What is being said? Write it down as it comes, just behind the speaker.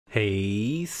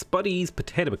Hey Spuddies,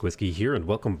 PotatoMcWhiskey here, and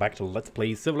welcome back to Let's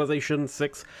Play Civilization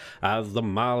 6 as the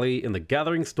Mali in the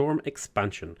Gathering Storm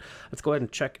expansion. Let's go ahead and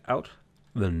check out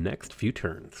the next few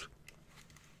turns.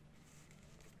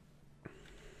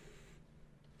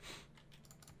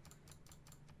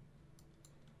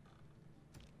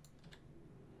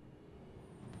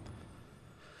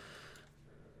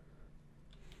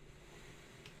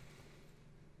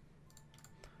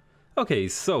 Okay,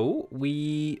 so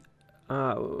we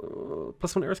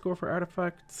 +1 air score for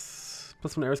artifacts,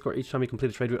 +1 air score each time we complete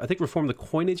a trade route. I think reform the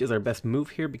coinage is our best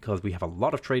move here because we have a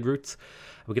lot of trade routes.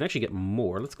 We can actually get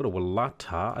more. Let's go to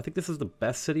Walata. I think this is the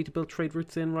best city to build trade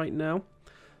routes in right now.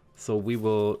 So we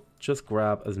will just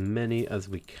grab as many as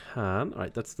we can.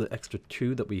 Alright, that's the extra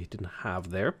 2 that we didn't have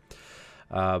there.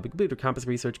 We completed our campus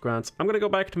research grants. I'm going to go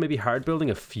back to maybe hard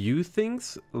building a few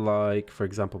things. Like, for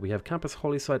example, we have campus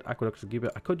holy site, aqueduct,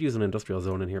 I could use an industrial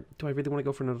zone in here. Do I really want to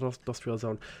go for an industrial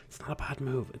zone? It's not a bad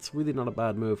move. It's really not a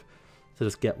bad move to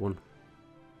just get one.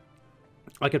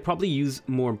 I could probably use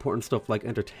more important stuff like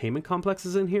entertainment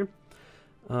complexes in here.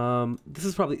 This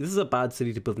is a bad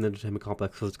city to build an entertainment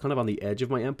complex because it's kind of on the edge of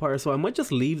my empire. So I might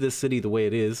just leave this city the way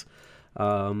it is.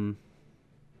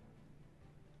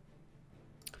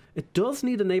 It does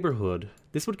need a neighborhood.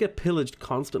 This would get pillaged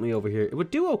constantly over here. It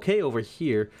would do okay over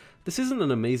here. This isn't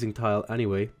an amazing tile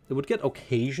anyway. It would get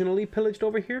occasionally pillaged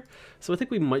over here. So I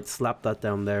think we might slap that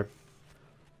down there.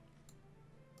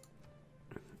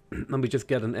 And we just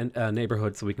get a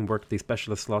neighborhood so we can work these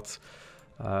specialist slots.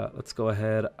 Let's go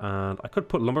ahead and I could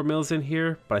put lumber mills in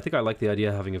here, but I think I like the idea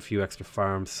of having a few extra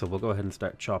farms. So we'll go ahead and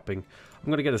start chopping. I'm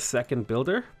going to get a second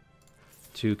builder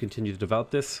to continue to develop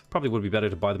this. Probably would be better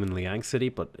to buy them in Liang City,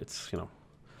 but it's, you know,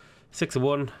 6 of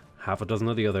one, half a dozen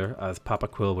of the other, as Papa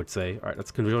Quill would say. Alright,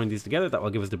 let's conjoin these together. That will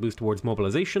give us the boost towards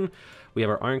mobilization. We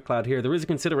have our ironclad here. There is a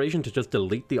consideration to just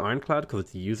delete the ironclad because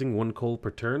it's using 1 coal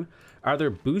per turn. Are there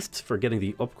boosts for getting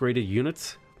the upgraded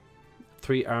units?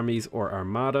 3 armies or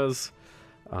armadas.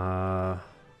 Yeah,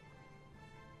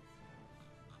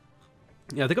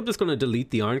 I think I'm just going to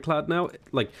delete the ironclad now.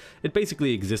 Like, it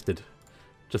basically existed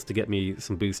just to get me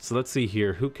some boosts. So let's see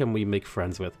here. Who can we make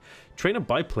friends with? Train a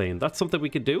biplane. That's something we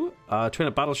could do. Train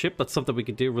a battleship. That's something we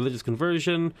could do. Religious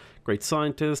conversion. Great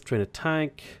scientist. Train a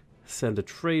tank. Send a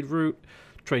trade route.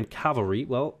 Train cavalry.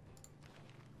 Well,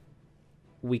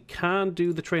 we can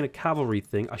do the train a cavalry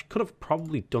thing. I could have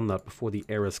probably done that before the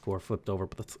era score flipped over,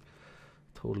 but that's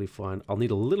totally fine. I'll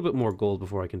need a little bit more gold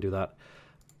before I can do that.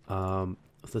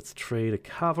 Let's train a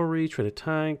cavalry. Train a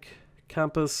tank.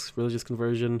 Campus. Religious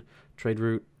conversion. Trade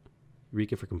route,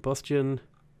 Rika for combustion.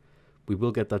 We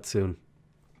will get that soon.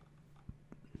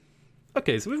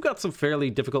 Okay, so we've got some fairly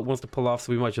difficult ones to pull off,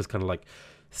 so we might just kind of like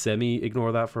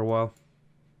semi-ignore that for a while.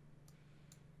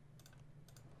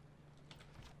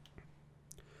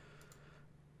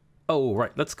 Oh,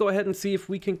 right. Let's go ahead and see if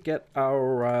we can get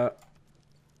our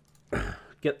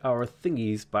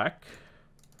thingies back.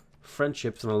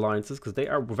 Friendships and alliances, because they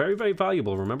are very, very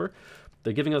valuable, remember?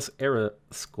 They're giving us era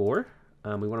score.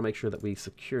 We want to make sure that we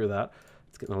secure that.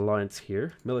 Let's get an alliance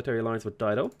here. Military alliance with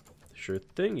Dido. Sure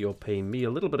thing. You'll pay me a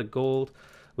little bit of gold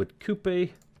with Coupe.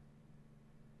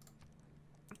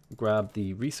 Grab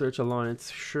the research alliance.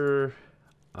 Sure.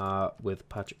 With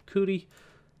Patrick Cootie.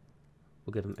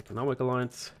 We'll get an economic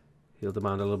alliance. He'll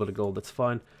demand a little bit of gold. That's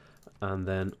fine. And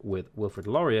then with Wilfred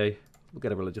Laurier, we'll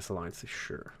get a religious alliance.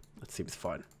 Sure. That seems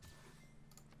fine.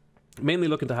 Mainly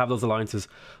looking to have those alliances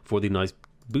for the nice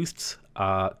boosts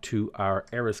to our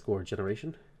era score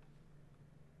generation.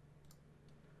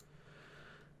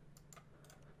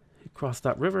 Cross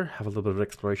that river, have a little bit of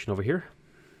exploration over here.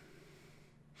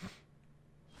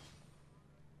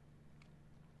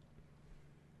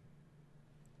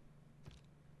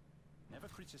 Never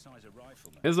criticize a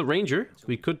rifleman. As a ranger,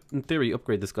 we could in theory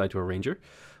upgrade this guy to a ranger.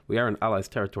 We are in allies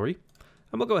territory,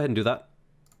 and we'll go ahead and do that.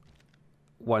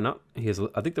 Why not?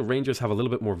 I think the rangers have a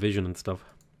little bit more vision and stuff.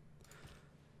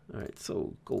 Alright,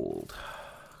 so gold.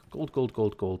 Gold, gold,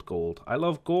 gold, gold, gold. I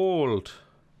love gold!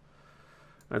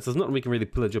 Alright, so there's nothing we can really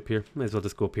pillage up here. May as well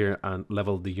just go up here and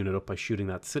level the unit up by shooting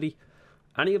that city.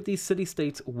 Any of these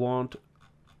city-states want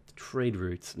trade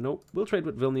routes? Nope, we'll trade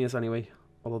with Vilnius anyway.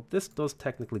 Although this does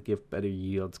technically give better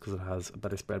yields because it has a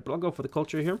better spread. But I'll go for the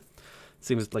culture here.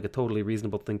 Seems like a totally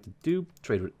reasonable thing to do.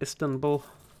 Trade with Istanbul.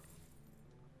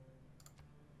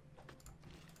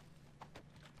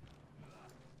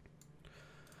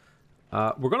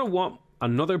 We're going to want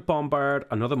another bombard,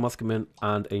 another musketman,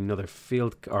 and another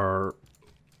field... Or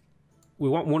we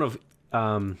want one of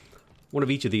One of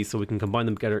each of these so we can combine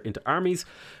them together into armies,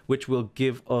 which will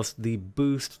give us the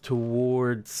boost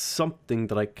towards something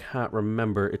that I can't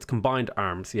remember. It's combined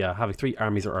arms. Yeah, having 3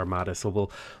 armies or armadas, so we'll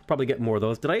probably get more of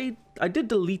those. I did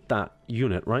delete that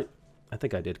unit, right? I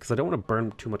think I did, because I don't want to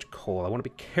burn too much coal. I want to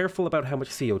be careful about how much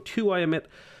CO2 I emit.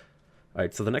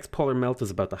 Alright, so the next polar melt is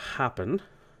about to happen.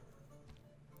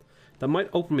 That might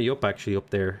open me up, actually, up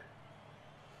there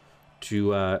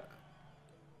to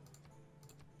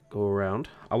go around.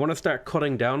 I want to start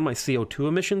cutting down my CO2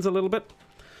 emissions a little bit.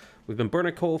 We've been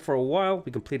burning coal for a while.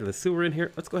 We completed a sewer in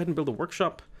here. Let's go ahead and build a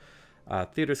workshop.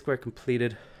 Theater square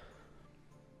completed.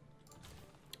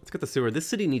 Let's get the sewer. This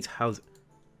city needs housing.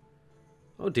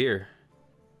 Oh dear.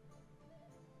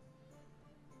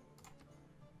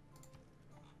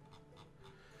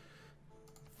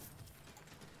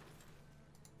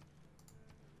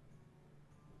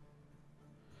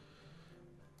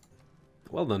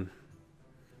 Well then.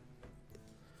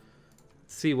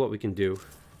 Let's see what we can do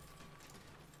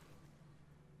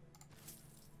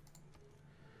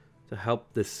to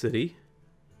help this city.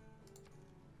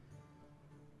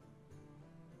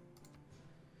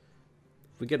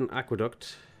 If we get an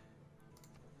aqueduct,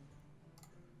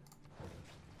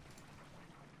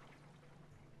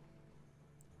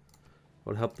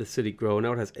 it'll help the city grow.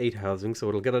 Now it has 8 housing, so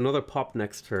it'll get another pop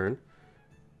next turn.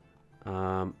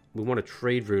 We want a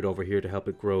trade route over here to help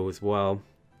it grow as well.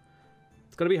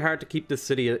 It's going to be hard to keep this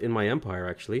city in my empire,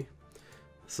 actually.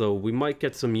 So we might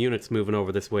get some units moving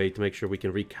over this way to make sure we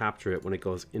can recapture it when it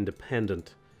goes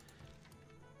independent.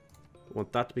 I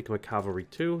want that to become a cavalry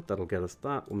too. That'll get us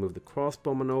that. We'll move the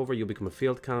crossbowman over. You'll become a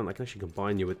field cannon. I can actually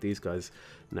combine you with these guys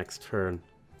next turn.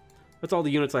 That's all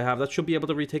the units I have. That should be able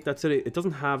to retake that city. It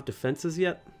doesn't have defenses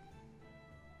yet.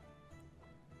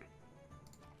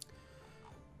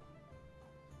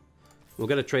 We'll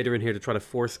get a trader in here to try to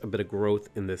force a bit of growth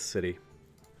in this city.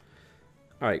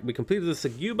 Alright, we completed the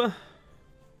Seguba.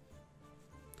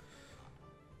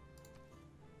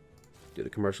 Do the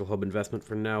commercial hub investment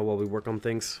for now while we work on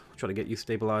things. Try to get you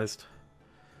stabilized.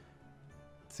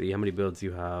 Let's see how many builds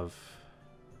you have.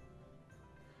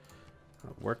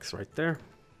 That works right there.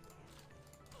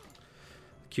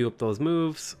 Queue up those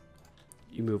moves.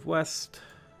 You move west.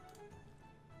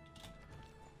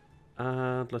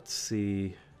 And let's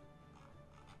see.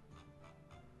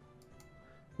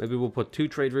 Maybe we'll put 2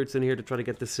 trade routes in here to try to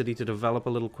get this city to develop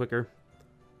a little quicker.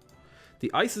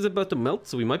 The ice is about to melt,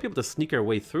 so we might be able to sneak our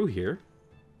way through here.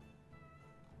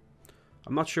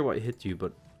 I'm not sure what hit you,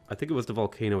 but I think it was the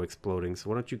volcano exploding. So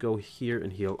why don't you go here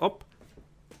and heal up.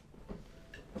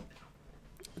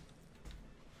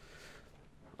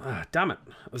 Ah, damn it.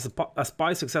 A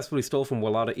spy successfully stole from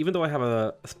Wallada. Even though I have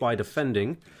a spy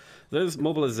defending, there's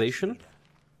mobilization.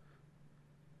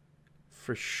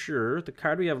 For sure. The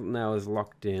card we have now is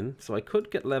locked in. So I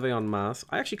could get Levy en masse.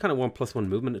 I actually kind of want +1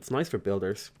 movement. It's nice for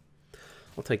builders.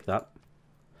 I'll take that.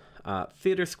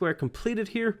 Theater square completed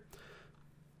here.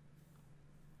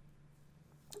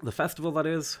 The festival, that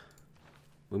is.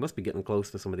 We must be getting close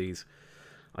to some of these.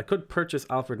 I could purchase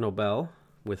Alfred Nobel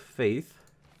with faith.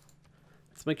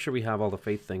 Let's make sure we have all the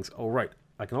faith things. Oh, right.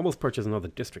 I can almost purchase another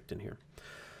district in here.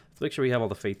 Let's make sure we have all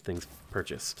the faith things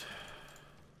purchased.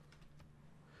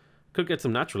 Could get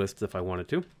some naturalists if I wanted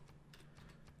to.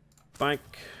 Bank.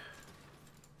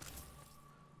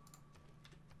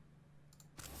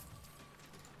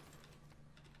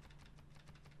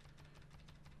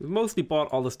 We've mostly bought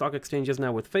all the stock exchanges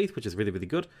now with faith, which is really, really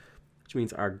good. Which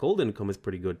means our gold income is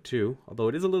pretty good too. Although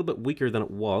it is a little bit weaker than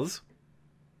it was.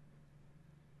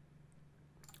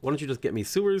 Why don't you just get me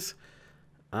sewers?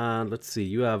 And let's see,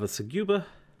 you have a Seguba.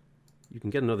 You can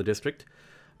get another district.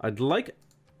 I'd like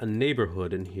a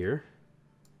neighborhood in here.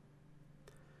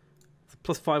 It's a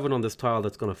 +5 on this tile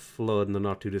that's going to flood in the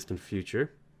not too distant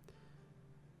future.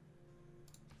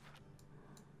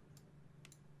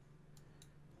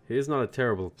 Here's not a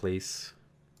terrible place.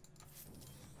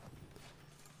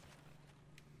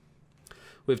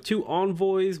 We have 2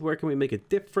 envoys. Where can we make a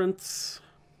difference?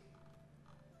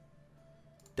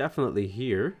 Definitely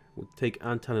here. We'll take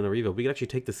Antananarivo. We can actually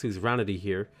take the suzerainty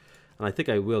here. And I think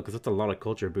I will, because that's a lot of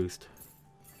culture boost.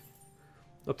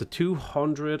 Up to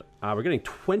 200. We're getting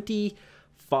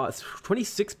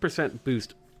 26%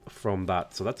 boost from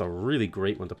that. So that's a really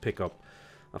great one to pick up.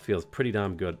 That feels pretty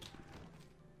damn good.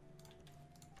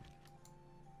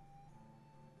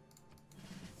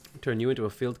 Turn you into a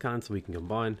field cannon so we can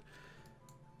combine.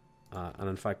 And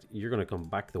in fact, you're going to come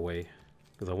back the way.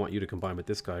 Because I want you to combine with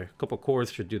this guy. A couple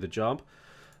cores should do the job.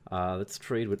 Let's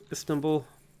trade with Istanbul.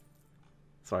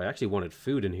 Sorry, I actually wanted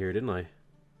food in here, didn't I?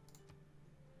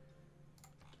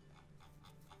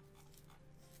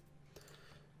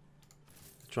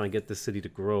 try and get this city to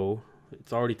grow.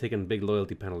 It's already taken big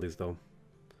loyalty penalties, though.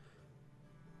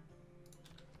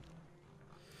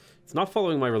 It's not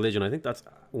following my religion. I think that's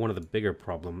one of the bigger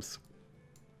problems.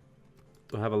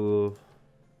 Do I have a little...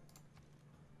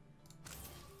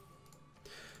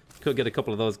 Could get a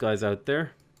couple of those guys out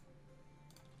there.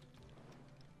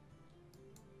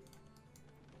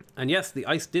 And yes, the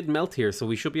ice did melt here, so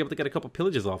we should be able to get a couple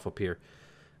pillages off up here.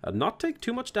 Not take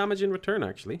too much damage in return,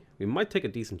 actually. We might take a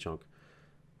decent chunk.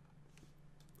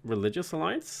 Religious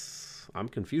alliance? I'm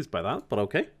confused by that, but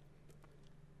okay.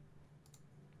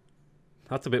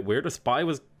 That's a bit weird. A spy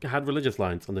had religious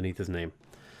lines underneath his name.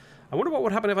 I wonder what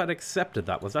would happen if I'd accepted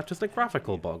that. Was that just a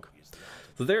graphical bug?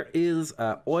 So there is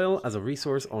oil as a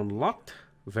resource unlocked.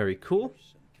 Very cool.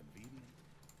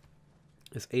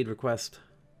 This aid request.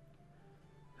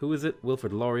 Who is it?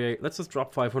 Wilfred Laurier. Let's just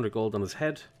drop 500 gold on his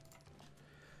head.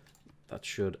 That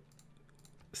should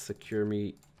secure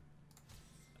me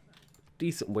a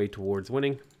decent way towards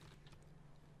winning.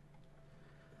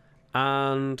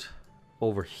 And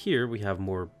over here we have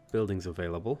more buildings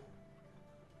available.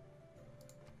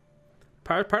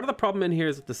 Part of the problem in here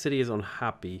is that the city is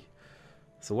unhappy.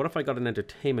 So what if I got an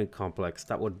entertainment complex?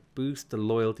 That would boost the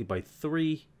loyalty by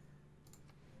 3.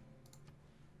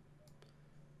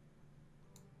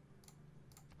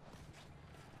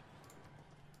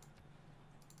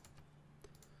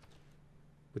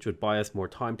 Which would buy us more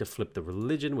time to flip the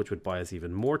religion, which would buy us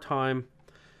even more time.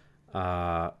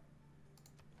 A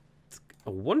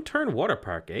one-turn water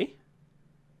park, eh?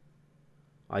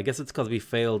 I guess it's because we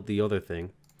failed the other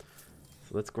thing.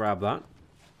 So let's grab that.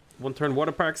 One-turn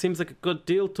water park seems like a good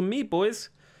deal to me, boys.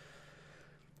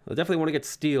 I definitely want to get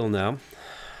steel now.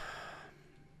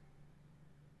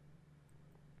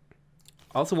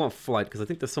 I also want flight, because I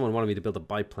think there's someone wanting me to build a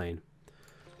biplane.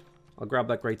 I'll grab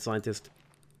that great scientist.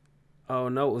 Oh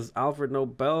no, it was Alfred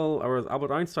Nobel, or it was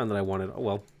Albert Einstein that I wanted. Oh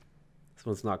well, this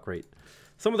one's not great.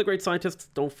 Some of the great scientists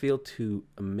don't feel too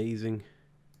amazing.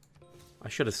 I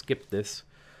should have skipped this.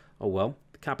 Oh well.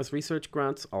 The campus research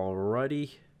grants,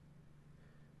 alrighty.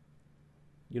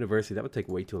 University, that would take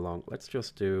way too long. Let's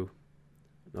just do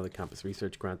another campus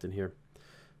research grant in here.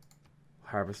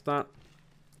 Harvest that.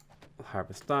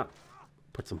 Harvest that.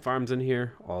 Put some farms in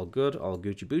here. All good, all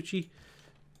Gucci Boochie.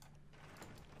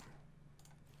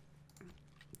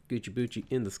 Gucci Boochie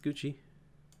in the Scoochie.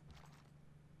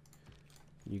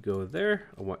 You go there.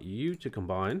 I want you to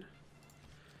combine.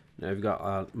 Now we've got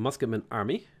a musketman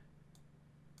army.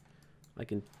 I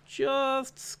can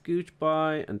just scooch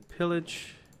by and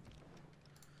pillage.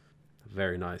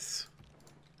 Very nice.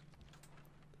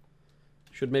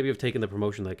 Should maybe have taken the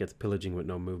promotion that gets pillaging with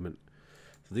no movement.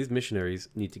 So these missionaries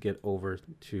need to get over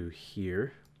to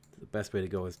here. The best way to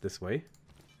go is this way.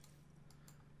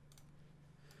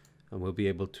 And we'll be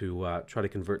able to try to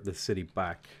convert this city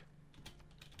back.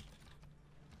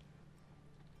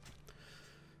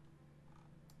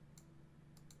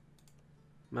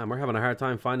 Man, we're having a hard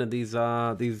time finding these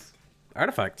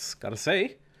artifacts, gotta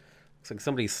say. Looks like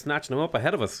somebody's snatching them up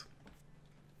ahead of us.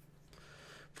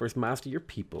 First, master your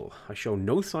people. I show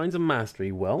no signs of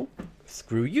mastery. Well,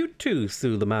 screw you too,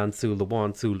 Sula man, Sula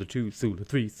 1, Sula 2, Sula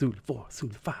 3, Sula 4,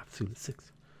 Sula 5, Sula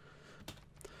 6.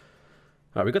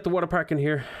 Alright, we got the water park in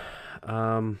here.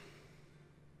 I'm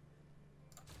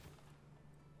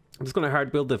just going to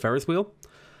hard build the Ferris wheel.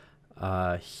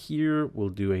 Here we'll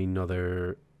do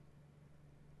another...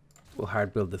 We'll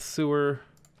hard build the sewer.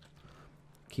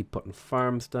 Keep putting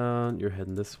farms down. You're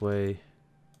heading this way.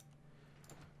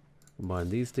 Combine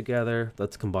these together.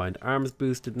 That's combined arms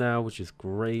boosted now, which is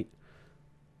great.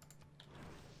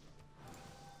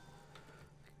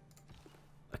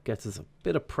 That gets us a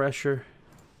bit of pressure.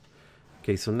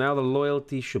 Okay, so now the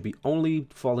loyalty should be only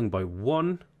falling by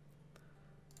 1.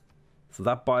 So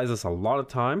that buys us a lot of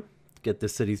time to get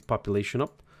this city's population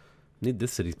up. Need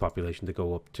this city's population to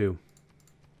go up too.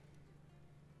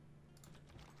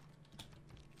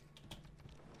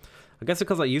 I guess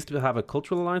because I used to have a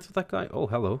cultural alliance with that guy. Oh,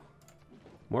 hello.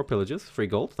 More pillages. Free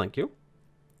gold. Thank you.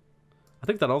 I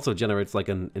think that also generates like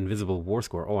an invisible war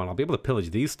score. Oh, and I'll be able to pillage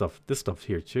this stuff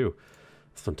here too.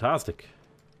 It's fantastic.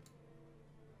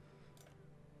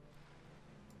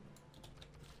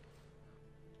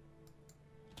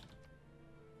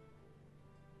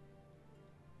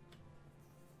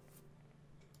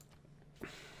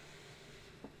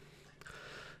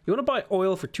 You want to buy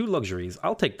oil for 2 luxuries?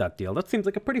 I'll take that deal. That seems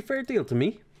like a pretty fair deal to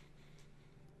me.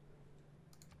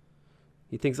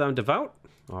 He thinks I'm devout?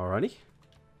 Alrighty.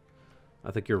 I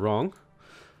think you're wrong.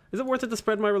 Is it worth it to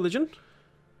spread my religion?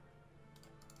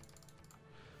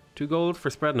 2 gold for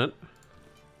spreading it.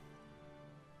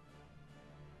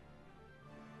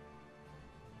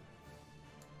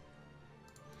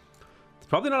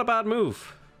 Probably not a bad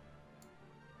move.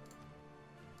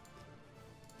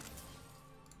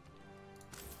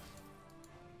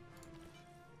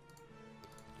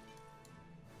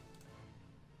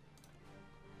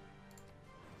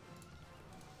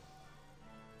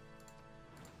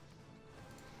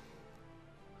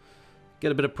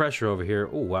 Get a bit of pressure over here.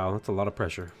 Oh, wow, that's a lot of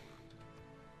pressure.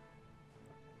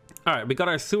 All right, we got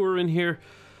our sewer in here.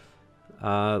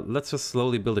 Let's just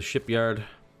slowly build a shipyard.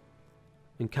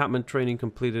 Encampment training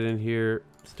completed in here.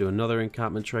 Let's do another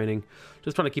encampment training.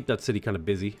 Just trying to keep that city kind of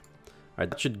busy. All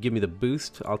right, that should give me the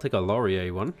boost. I'll take a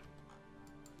Laurier one.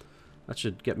 That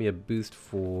should get me a boost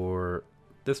for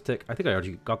this tech. I think I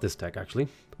already got this tech, actually.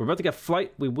 We're about to get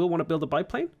flight. We will want to build a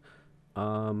biplane.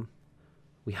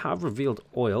 We have revealed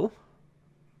oil.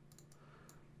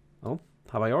 Oh,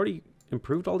 have I already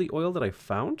improved all the oil that I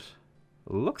found?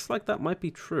 Looks like that might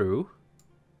be true.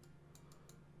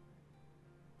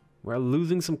 We're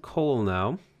losing some coal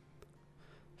now.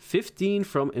 15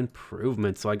 from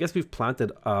improvement. So I guess we've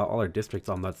planted all our districts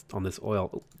on this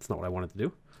oil. Oh, that's not what I wanted to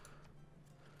do.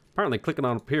 Apparently clicking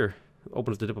on up here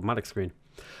opens the diplomatic screen.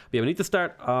 But yeah, we need to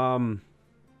start cutting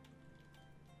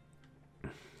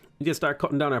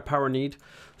down our power need.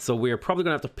 So we're probably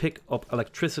going to have to pick up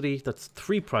electricity. That's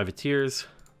 3 privateers.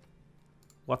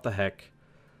 What the heck?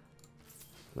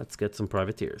 Let's get some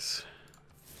privateers.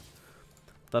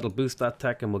 That'll boost that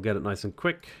tech and we'll get it nice and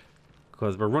quick.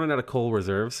 Because we're running out of coal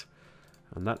reserves.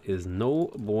 And that is no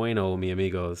bueno, mi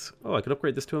amigos. Oh, I could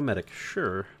upgrade this to a medic.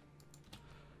 Sure.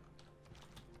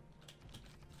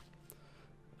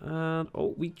 And,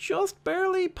 oh, we just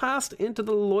barely passed into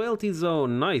the loyalty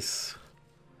zone. Nice.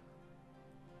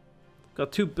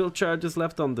 Got 2 build charges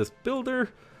left on this builder.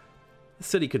 The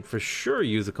city could for sure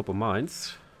use a couple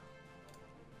mines.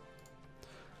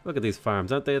 Look at these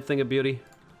farms. Aren't they a thing of beauty?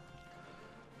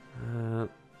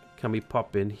 Can we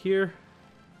pop in here?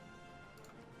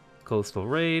 Coastal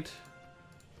raid.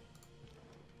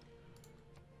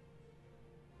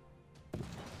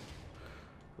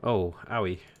 Oh,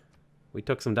 owie. We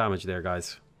took some damage there,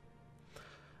 guys.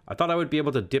 I thought I would be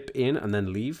able to dip in and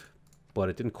then leave, but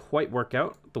it didn't quite work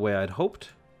out the way I'd hoped.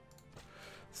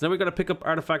 So now we got to pick up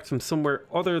artifacts from somewhere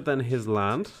other than his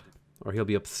land, or he'll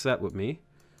be upset with me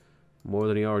more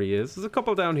than he already is. There's a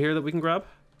couple down here that we can grab.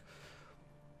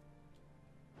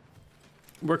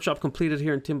 Workshop completed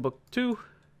here in Timbuktu.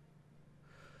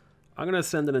 I'm going to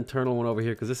send an internal one over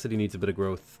here because this city needs a bit of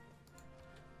growth.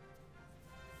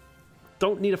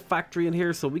 Don't need a factory in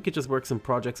here, so we could just work some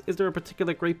projects. Is there a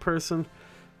particular great person?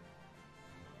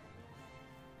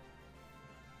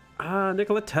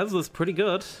 Nikola Tesla's pretty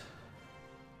good.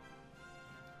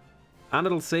 And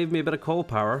it'll save me a bit of coal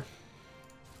power.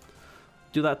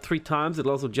 Do that 3 times.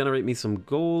 It'll also generate me some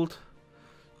gold.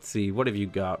 Let's see, what have you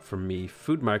got for me?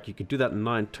 Food mark, you could do that in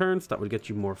 9 turns. That would get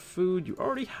you more food. You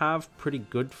already have pretty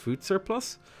good food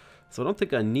surplus. So I don't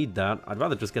think I need that. I'd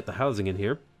rather just get the housing in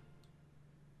here.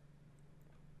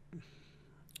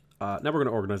 Now we're going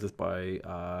to organize this by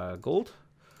gold.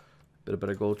 Bit of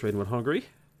better gold trading with Hungary.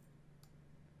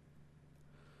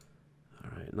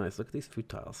 Alright, nice. Look at these food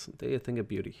tiles. They a thing of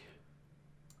beauty.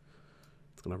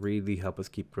 It's going to really help us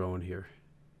keep growing here.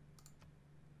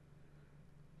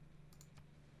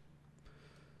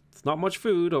 It's not much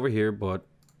food over here, but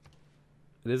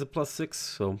it is a +6,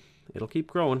 so it'll keep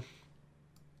growing.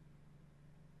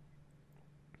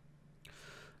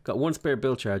 Got 1 spare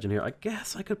build charge in here. I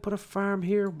guess I could put a farm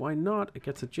here. Why not? It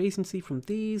gets adjacency from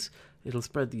these. It'll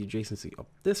spread the adjacency up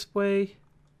this way.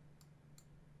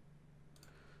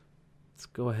 Let's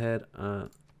go ahead and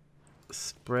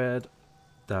spread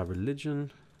that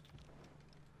religion.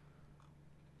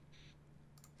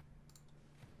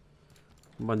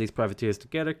 Combine these privateers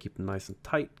together. Keep them nice and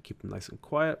tight. Keep them nice and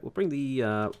quiet. We'll bring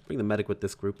the medic with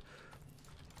this group.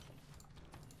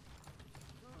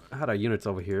 I had our units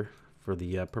over here for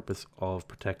the purpose of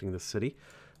protecting the city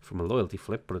from a loyalty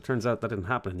flip, but it turns out that didn't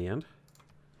happen in the end.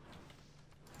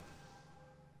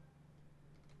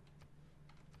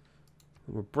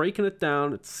 We're breaking it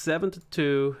down. It's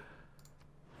 7-2.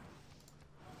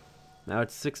 Now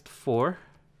it's 6-4.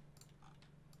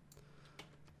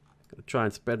 Gotta try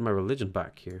and spread my religion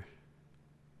back here.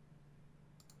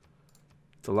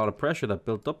 It's a lot of pressure that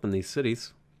built up in these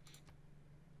cities.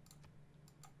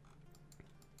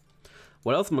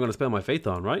 What else am I going to spend my faith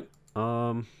on, right?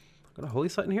 Got a holy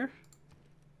site in here.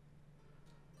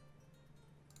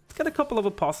 Let's get a couple of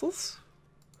apostles.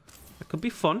 That could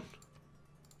be fun.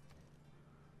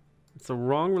 It's the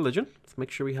wrong religion. Let's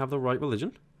make sure we have the right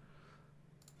religion.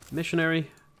 Missionary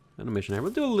and a missionary.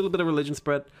 We'll do a little bit of religion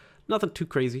spread. Nothing too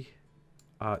crazy.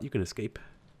 You can escape.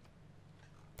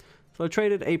 So I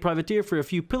traded a privateer for a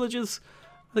few pillages.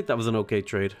 I think that was an okay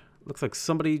trade. Looks like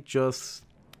somebody just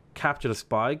captured a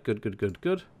spy. Good, good, good,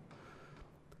 good.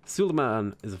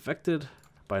 Suleiman is affected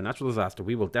by a natural disaster.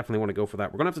 We will definitely want to go for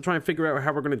that. We're going to have to try and figure out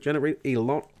how we're going to generate a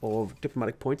lot of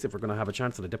diplomatic points if we're going to have a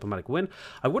chance at a diplomatic win.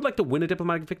 I would like to win a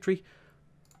diplomatic victory.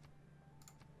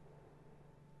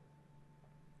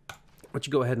 Why don't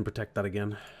you go ahead and protect that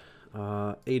again?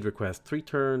 Aid request, 3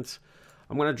 turns.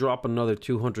 I'm going to drop another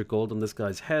 200 gold on this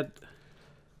guy's head.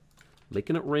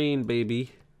 Making it rain,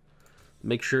 baby.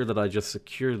 Make sure that I just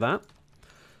secure that.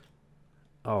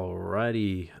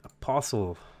 Alrighty.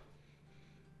 Apostle.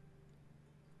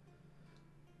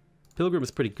 Pilgrim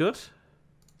is pretty good.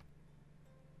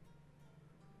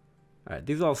 Alright,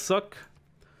 these all suck.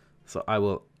 So I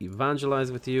will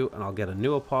evangelize with you and I'll get a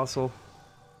new apostle.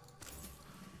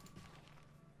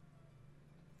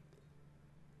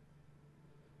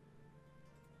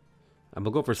 And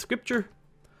we'll go for scripture.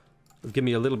 It'll give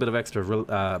me a little bit of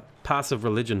extra passive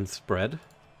religion spread,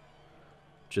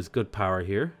 which is good power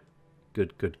here.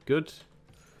 Good, good, good.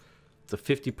 It's a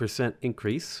 50%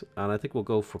 increase, and I think we'll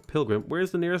go for pilgrim.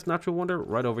 Where's the nearest natural wonder?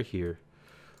 Right over here.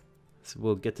 So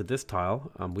we'll get to this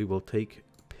tile, and we will take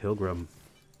pilgrim.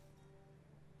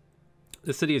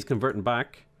 This city is converting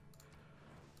back.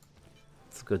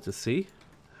 It's good to see.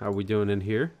 How are we doing in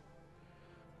here?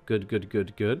 Good, good,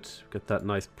 good, good. Got that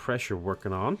nice pressure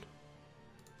working on.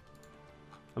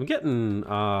 I'm getting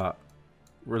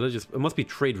religious. It must be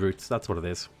trade routes. That's what it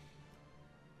is.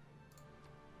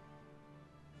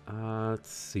 Let's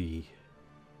see.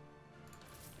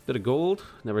 Bit of gold.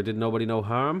 Never did nobody no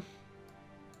harm.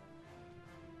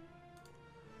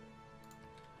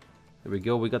 There we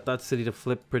go. We got that city to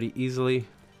flip pretty easily.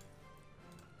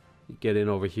 You get in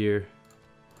over here.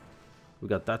 We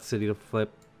got that city to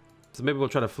flip. So maybe we'll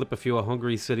try to flip a few of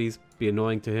Hungary's cities. Be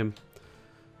annoying to him.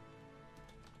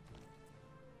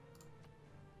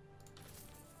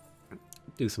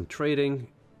 Do some trading.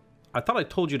 I thought I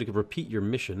told you to repeat your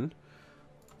mission,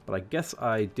 but I guess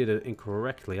I did it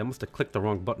incorrectly. I must have clicked the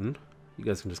wrong button. You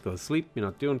guys can just go to sleep. You're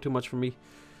not doing too much for me.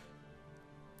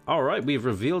 Alright, we've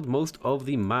revealed most of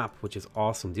the map, which is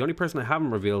awesome. The only person I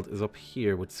haven't revealed is up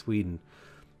here with Sweden.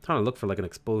 I'm trying to look for like an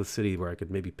exposed city where I could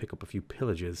maybe pick up a few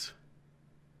pillages.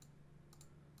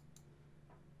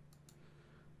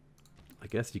 I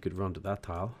guess you could run to that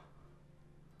tile.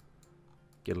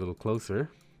 Get a little closer.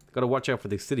 Got to watch out for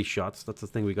these city shots. That's the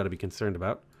thing we got to be concerned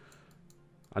about.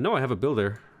 I know I have a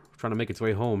builder trying to make its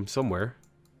way home somewhere.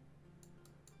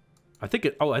 I think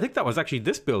it... Oh, I think that was actually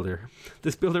this builder.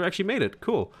 This builder actually made it.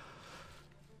 Cool.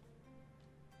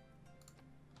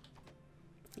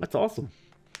 That's awesome.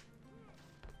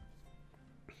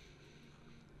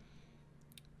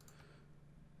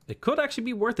 It could actually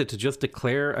be worth it to just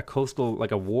declare a coastal,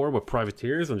 like a war with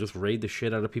privateers and just raid the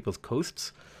shit out of people's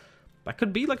coasts. That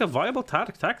could be like a viable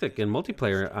tactic in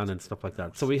multiplayer and in stuff like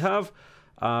that. So we have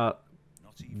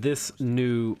this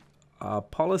new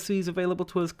policies available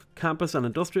to us: campus and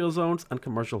industrial zones and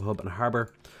commercial hub and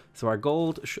harbor. So our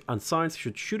gold and science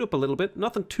should shoot up a little bit.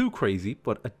 Nothing too crazy,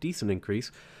 but a decent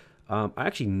increase. I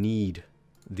actually need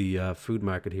the food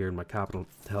market here in my capital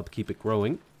to help keep it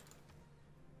growing.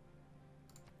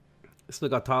 Still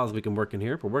got tiles we can work in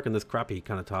here. We're working this crappy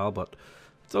kind of tile, but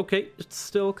it's okay. It's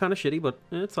still kind of shitty, but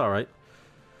it's alright.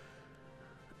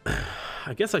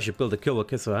 I guess I should build a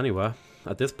Kilwakissa anyway,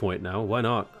 at this point now. Why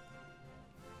not?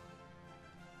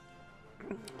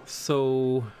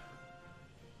 So,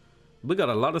 we got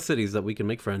a lot of cities that we can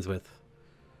make friends with.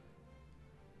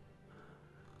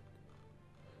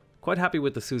 Quite happy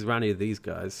with the suzerainty of these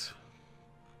guys.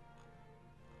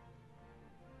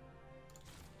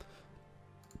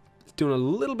 Doing a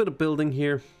little bit of building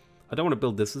here. I don't want to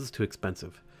build this. This is too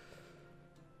expensive.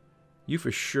 You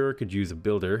for sure could use a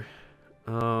builder.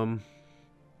 You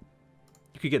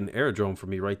could get an aerodrome for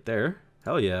me right there.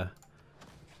 Hell yeah.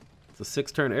 It's a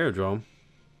 6-turn aerodrome.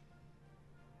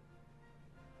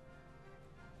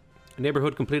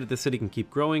 Neighborhood completed. This city can keep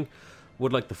growing.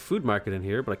 Would like the food market in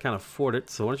here, but I can't afford it.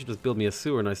 So why don't you just build me a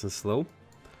sewer nice and slow.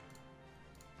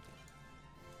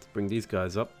 Let's bring these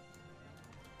guys up.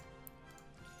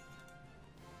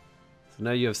 So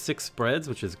now you have 6 spreads,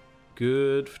 which is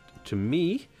good to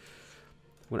me.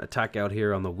 I'm gonna attack out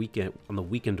here on the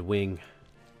weakened wing.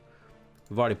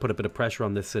 We've already put a bit of pressure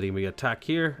on this city. We attack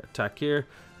here,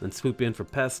 then swoop in for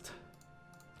pest.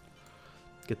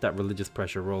 Get that religious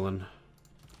pressure rolling.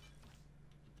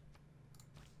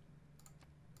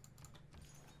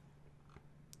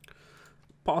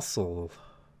 Apostle.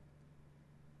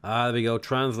 Ah, there we go.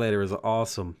 Translator is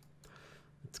awesome.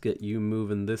 Let's get you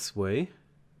moving this way.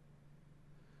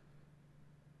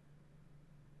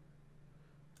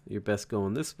 You're best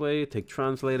going this way. Take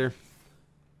translator.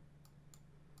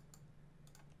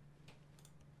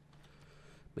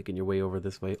 Making your way over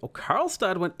this way. Oh,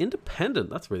 Karlstad went independent.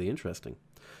 That's really interesting.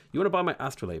 You want to buy my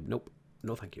astrolabe? Nope.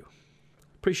 No, thank you.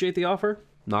 Appreciate the offer.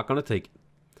 Not going to take it.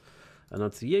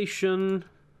 Annunciation.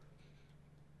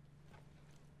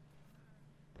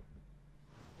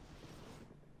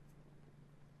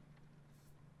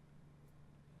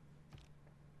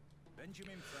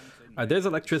 Alright, there's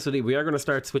electricity. We are going to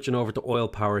start switching over to oil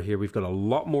power here. We've got a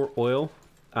lot more oil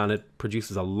and it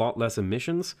produces a lot less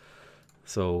emissions.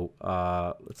 So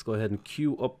let's go ahead and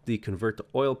queue up the convert to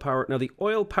oil power. Now the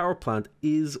oil power plant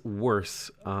is worse.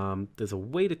 There's a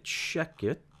way to check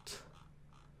it.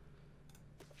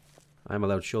 I'm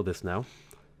allowed to show this now.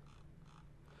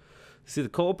 See, the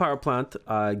coal power plant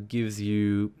gives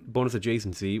you bonus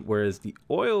adjacency, whereas the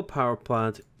oil power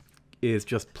plant is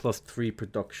just +3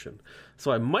 production.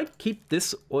 So I might keep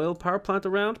this oil power plant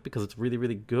around because it's really,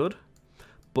 really good.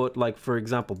 But like, for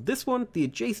example, this one, the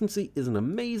adjacency isn't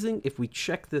amazing. If we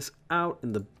check this out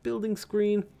in the building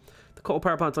screen, the coal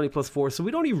power plant's only +4. So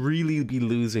we'd only really be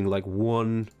losing like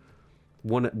one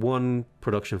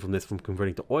production from this from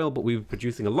converting to oil, but we're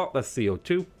producing a lot less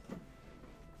CO2.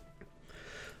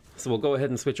 So we'll go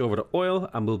ahead and switch over to oil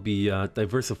and we'll be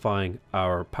diversifying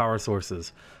our power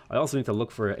sources. I also need to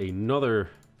look for another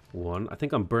one. I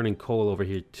think I'm burning coal over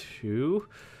here too.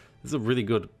 This is a really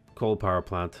good coal power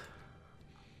plant.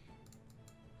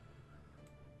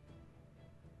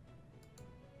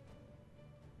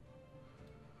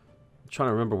 I'm trying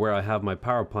to remember where I have my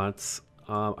power plants.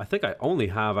 I think I only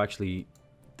have actually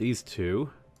these two.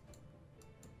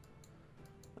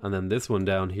 And then this one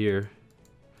down here.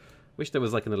 Wish there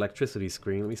was like an electricity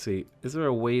screen. Let me see. Is there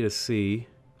a way to see?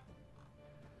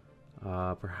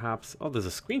 Perhaps. Oh, there's a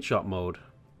screenshot mode.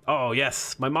 Oh,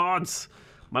 yes. My mods.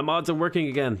 My mods are working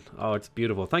again. Oh, it's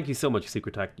beautiful. Thank you so much,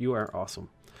 Secret Tech. You are awesome.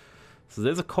 So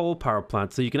there's a coal power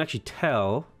plant. So you can actually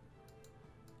tell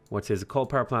what's his coal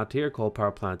power plant here, coal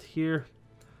power plant here.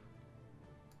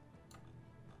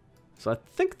 So I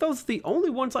think those are the only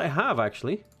ones I have,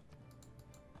 actually.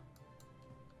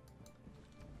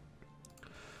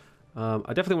 I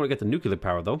definitely want to get the nuclear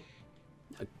power, though.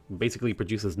 It basically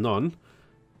produces none.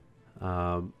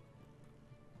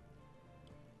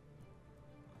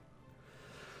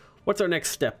 What's our next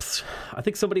steps? I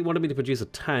think somebody wanted me to produce a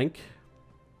tank.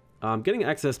 Getting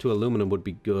access to aluminum would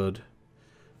be good.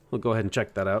 We'll go ahead and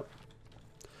check that out.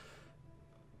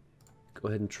 Go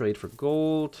ahead and trade for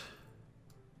gold.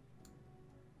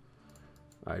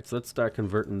 Alright, so let's start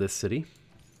converting this city.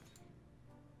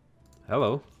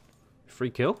 Hello. Free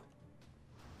kill?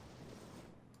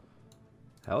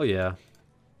 Hell yeah.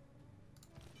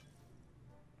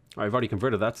 Alright, I've already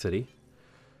converted that city.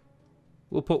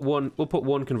 We'll put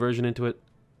one conversion into it.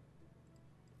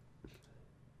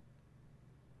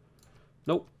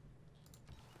 Nope.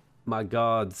 My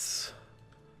gods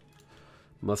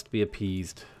must be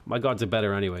appeased. My gods are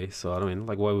better anyway, so I mean,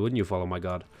 like, why wouldn't you follow my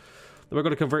god? Then we're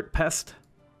going to convert pest.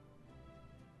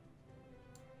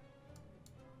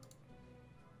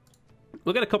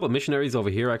 We'll get a couple of missionaries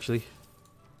over here, actually.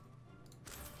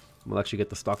 We'll actually get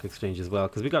the stock exchange as well,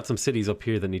 because we got some cities up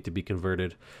here that need to be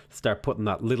converted. Start putting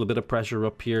that little bit of pressure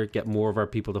up here. Get more of our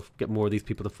people to get more of these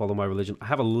people to follow my religion. I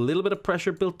have a little bit of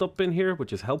pressure built up in here,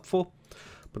 which is helpful,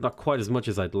 but not quite as much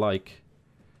as I'd like.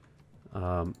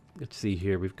 Let's see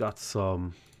here. We've got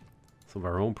some of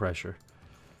our own pressure.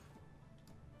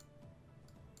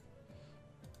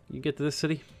 You get to this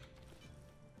city?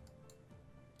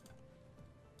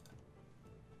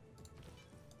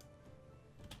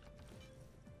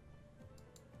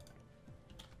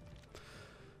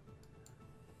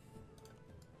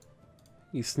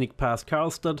 You sneak past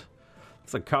Karlstad.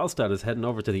 Looks like Karlstad is heading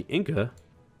over to the Inca.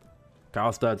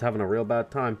 Karlstad's having a real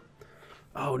bad time.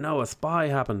 Oh no, a spy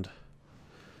happened.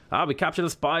 Ah, we captured a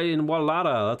spy in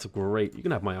Wallada. That's great. You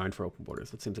can have my iron for open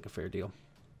borders. That seems like a fair deal.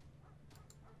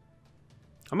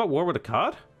 I'm at war with a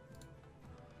cod?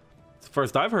 It's the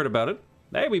first I've heard about it.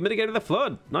 Hey, we mitigated the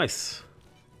flood. Nice.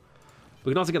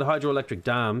 We can also get hydroelectric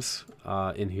dams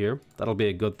in here. That'll be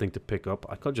a good thing to pick up.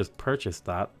 I could just purchase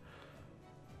that.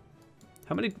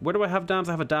 How many? Where do I have dams?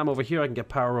 I have a dam over here. I can get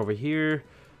power over here.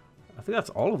 I think that's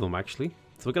all of them, actually.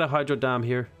 So we got a hydro dam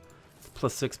here.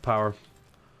 +6 power.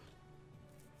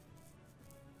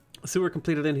 Sewer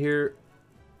completed in here.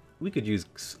 We could use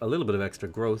a little bit of extra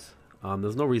growth.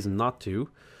 There's no reason not to.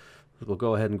 We'll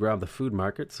go ahead and grab the food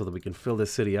market so that we can fill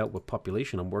this city out with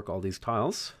population and work all these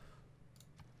tiles.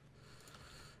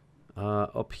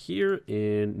 Up here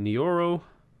in Nioro,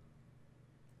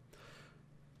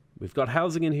 we've got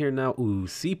housing in here now. Ooh,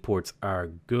 seaports are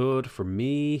good for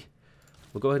me.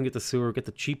 We'll go ahead and get the sewer, get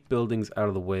the cheap buildings out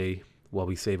of the way while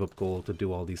we save up gold to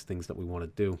do all these things that we want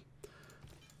to do.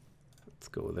 Let's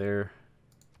go there.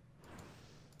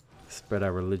 Spread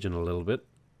our religion a little bit.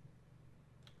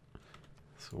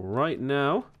 So right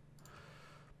now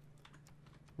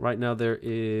there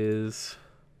is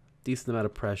a decent amount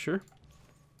of pressure.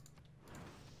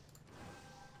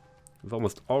 We've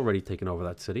almost already taken over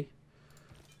that city.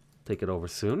 Take it over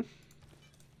soon.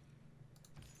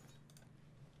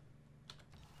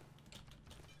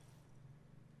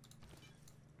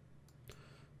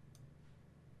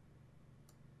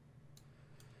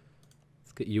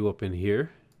 Let's get you up in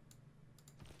here.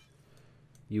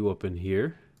 You up in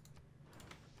here.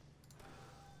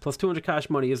 Plus 200 cash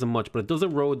money isn't much, but it does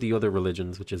erode the other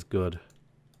religions, which is good.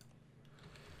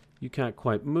 You can't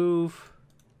quite move.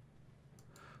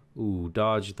 Ooh,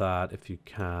 dodge that if you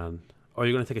can. Oh,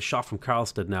 you're going to take a shot from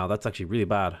Karlstad now. That's actually really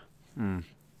bad.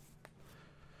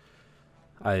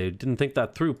 I didn't think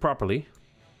that through properly.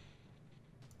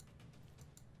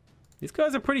 These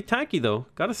guys are pretty tanky, though,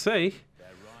 gotta say.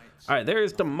 Alright,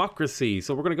 there's democracy.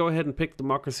 So we're going to go ahead and pick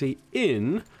democracy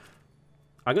in...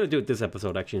 I'm going to do it this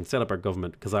episode, actually, and set up our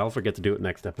government, because I'll forget to do it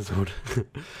next episode.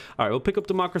 Alright, we'll pick up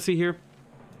democracy here.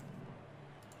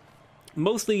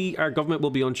 Mostly, our government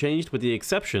will be unchanged, with the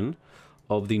exception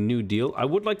of the New Deal. I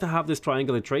would like to have this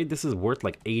triangular trade. This is worth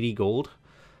like 80 gold.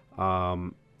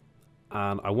 And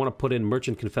I want to put in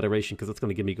Merchant Confederation, because that's going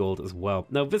to give me gold as well.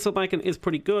 Now, Vissel Banking is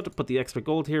pretty good, but the extra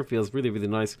gold here feels really, really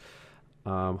nice.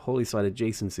 Holy Side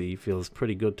Adjacency feels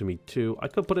pretty good to me too. I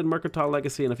could put in Mercantile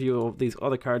Legacy and a few of these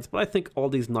other cards, but I think all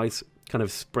these nice kind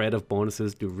of spread of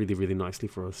bonuses do really, really nicely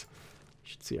for us. You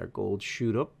should see our gold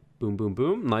shoot up. Boom, boom,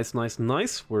 boom. Nice, nice,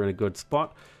 nice. We're in a good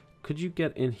spot. Could you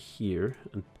get in here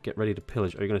and get ready to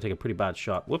pillage? Are you going to take a pretty bad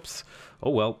shot? Whoops.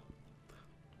 Oh well.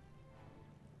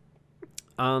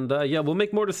 And yeah, we'll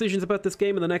make more decisions about this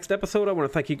game in the next episode. I want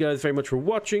to thank you guys very much for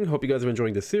watching. Hope you guys are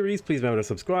enjoying this series. Please remember to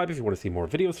subscribe if you want to see more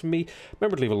videos from me.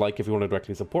 Remember to leave a like if you want to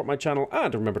directly support my channel.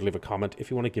 And remember to leave a comment if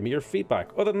you want to give me your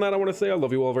feedback. Other than that, I want to say I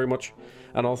love you all very much.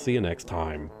 And I'll see you next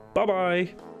time.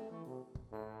 Bye-bye.